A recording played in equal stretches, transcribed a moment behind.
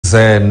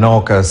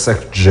Zenoka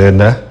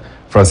Sekjen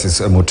Francis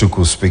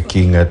Mutuku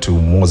speaking to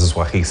Moses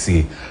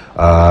Wahisi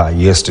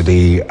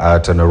yesterday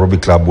at a Nairobi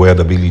club where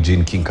the Billie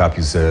Jean King Cup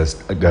is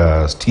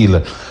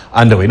still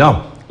underway.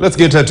 Now, let's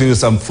get to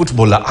some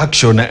footballer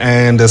action,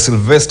 and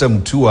Sylvester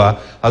Mutua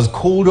has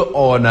called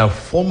on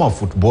former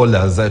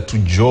footballers to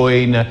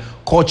join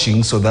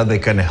coaching so that they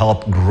can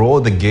help grow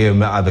the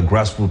game at the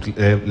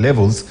grassroots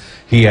levels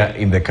here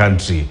in the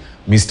country.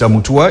 Mr.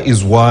 Mutua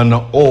is one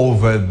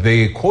of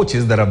the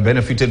coaches that have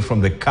benefited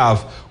from the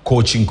CAF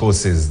coaching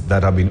courses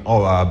that have been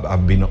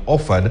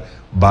offered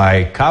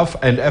by CAF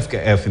and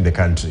FKF in the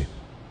country.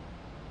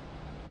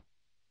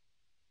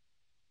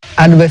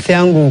 Advice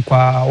yangu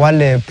kwa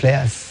wale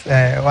players,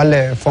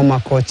 wale former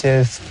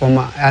coaches,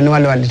 yani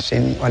wale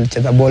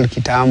walicheza ball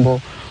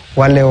kitambo,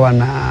 wale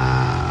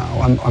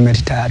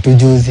wameretire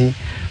tujuzi,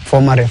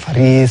 former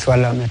referees,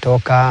 wale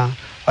wametoka,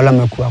 wale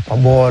wamekuwa kwa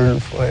ball,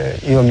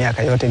 hiyo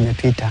miaka yote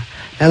imepita.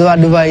 Na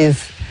advice,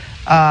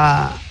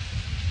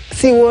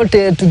 si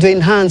wote to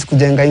join hands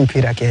kujenga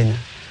mpira Kenya.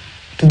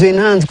 To join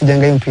hands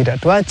kujenga mpira.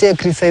 Tuache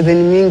criticizing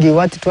mingi,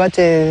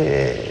 tuache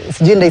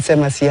sijui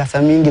ndaisema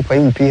siasa mingi kwa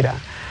mpira.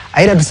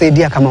 Aidha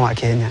tusaidia kama wa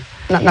Kenya.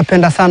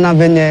 Napenda sana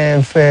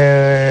venye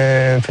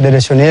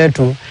federation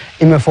yetu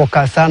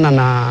imefocus sana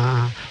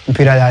na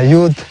mpira ya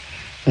youth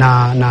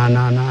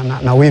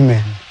na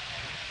women.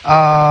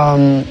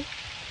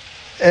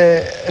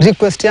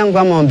 Request yangu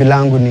ama ombi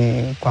langu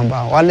ni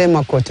kwamba wale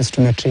ma coaches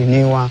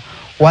tumetrainiwa,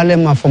 wale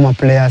ma former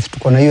players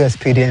tuko na hiyo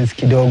experience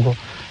kidogo.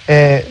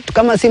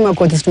 Kama si ma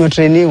coaches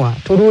tumetrainiwa,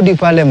 turudi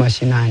pale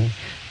mashinani.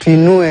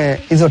 Tuinue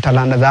hizo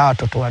talanta za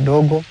watoto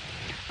wadogo.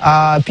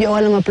 Pia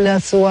wale ma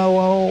players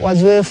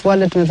wazoefu,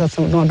 wale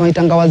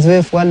tunaitanga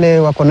wazoefu, wale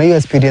wako na hiyo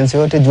experience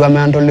yote juu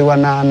wameandoliwa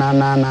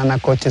na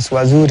coaches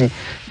wazuri.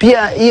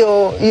 Pia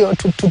hiyo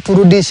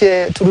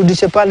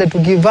turudishe pale, to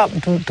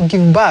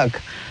give back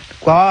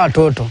kwa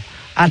watoto.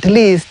 At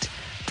least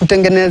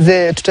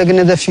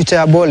tutengeneze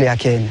future ball ya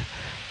Kenya.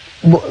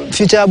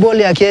 Future ball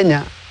ya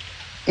Kenya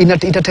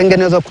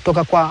itatengenezwa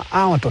kutoka kwa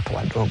hao watoto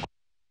wadogo.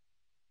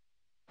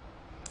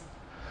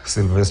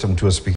 Sylvester Mutua speaking.